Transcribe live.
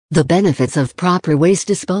The benefits of proper waste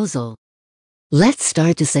disposal. Let's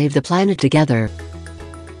start to save the planet together.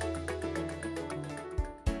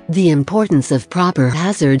 The importance of proper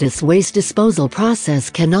hazardous waste disposal process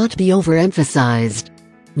cannot be overemphasized.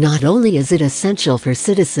 Not only is it essential for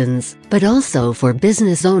citizens, but also for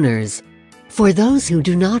business owners. For those who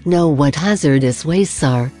do not know what hazardous wastes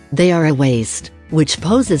are, they are a waste which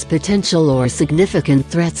poses potential or significant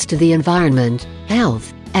threats to the environment,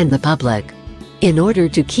 health, and the public. In order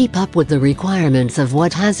to keep up with the requirements of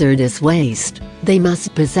what hazardous waste, they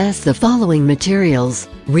must possess the following materials: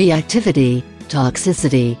 reactivity,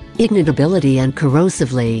 toxicity, ignitability, and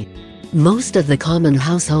corrosivity. Most of the common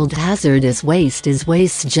household hazardous waste is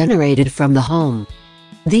waste generated from the home.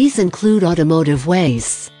 These include automotive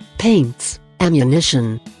wastes, paints,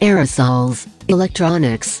 ammunition, aerosols,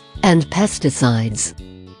 electronics, and pesticides.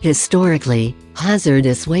 Historically,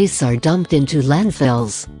 hazardous wastes are dumped into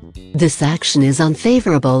landfills. This action is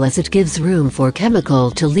unfavorable as it gives room for chemical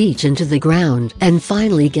to leach into the ground and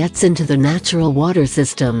finally gets into the natural water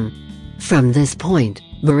system. From this point,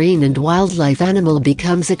 marine and wildlife animal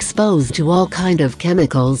becomes exposed to all kind of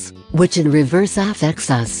chemicals, which in reverse affects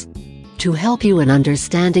us. To help you in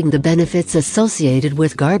understanding the benefits associated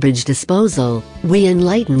with garbage disposal, we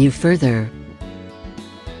enlighten you further.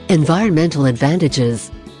 Environmental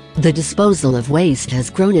advantages. The disposal of waste has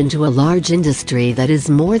grown into a large industry that is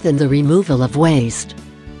more than the removal of waste.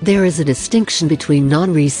 There is a distinction between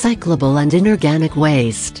non-recyclable and inorganic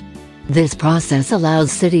waste. This process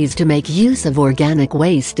allows cities to make use of organic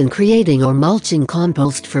waste in creating or mulching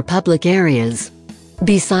compost for public areas.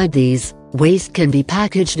 Beside these, waste can be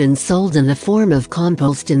packaged and sold in the form of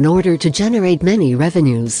compost in order to generate many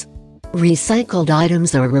revenues. Recycled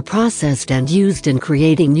items are reprocessed and used in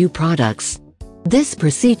creating new products. This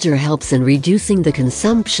procedure helps in reducing the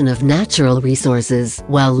consumption of natural resources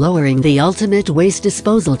while lowering the ultimate waste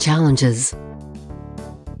disposal challenges.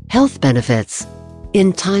 Health benefits.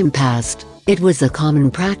 In time past, it was a common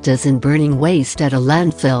practice in burning waste at a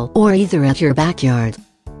landfill or either at your backyard.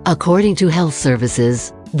 According to health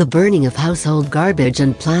services, the burning of household garbage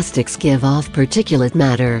and plastics give off particulate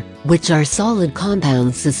matter, which are solid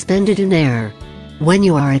compounds suspended in air. When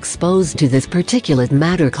you are exposed to this particulate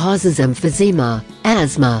matter causes emphysema,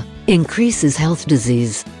 asthma, increases health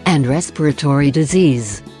disease, and respiratory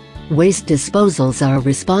disease. Waste disposals are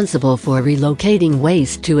responsible for relocating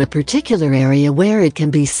waste to a particular area where it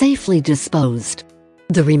can be safely disposed.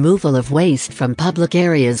 The removal of waste from public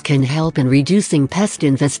areas can help in reducing pest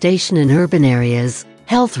infestation in urban areas,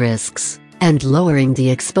 health risks, and lowering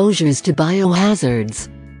the exposures to biohazards.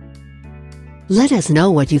 Let us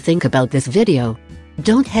know what you think about this video.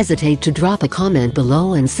 Don't hesitate to drop a comment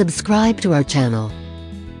below and subscribe to our channel.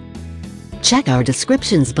 Check our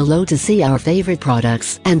descriptions below to see our favorite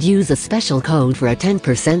products and use a special code for a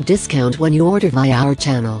 10% discount when you order via our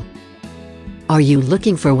channel. Are you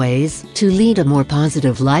looking for ways to lead a more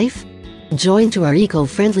positive life? Join to our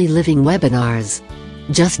eco-friendly living webinars.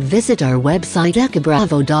 Just visit our website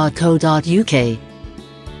ecobravo.co.uk.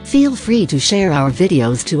 Feel free to share our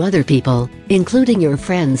videos to other people, including your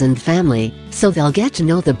friends and family, so they'll get to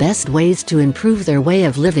know the best ways to improve their way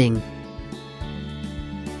of living.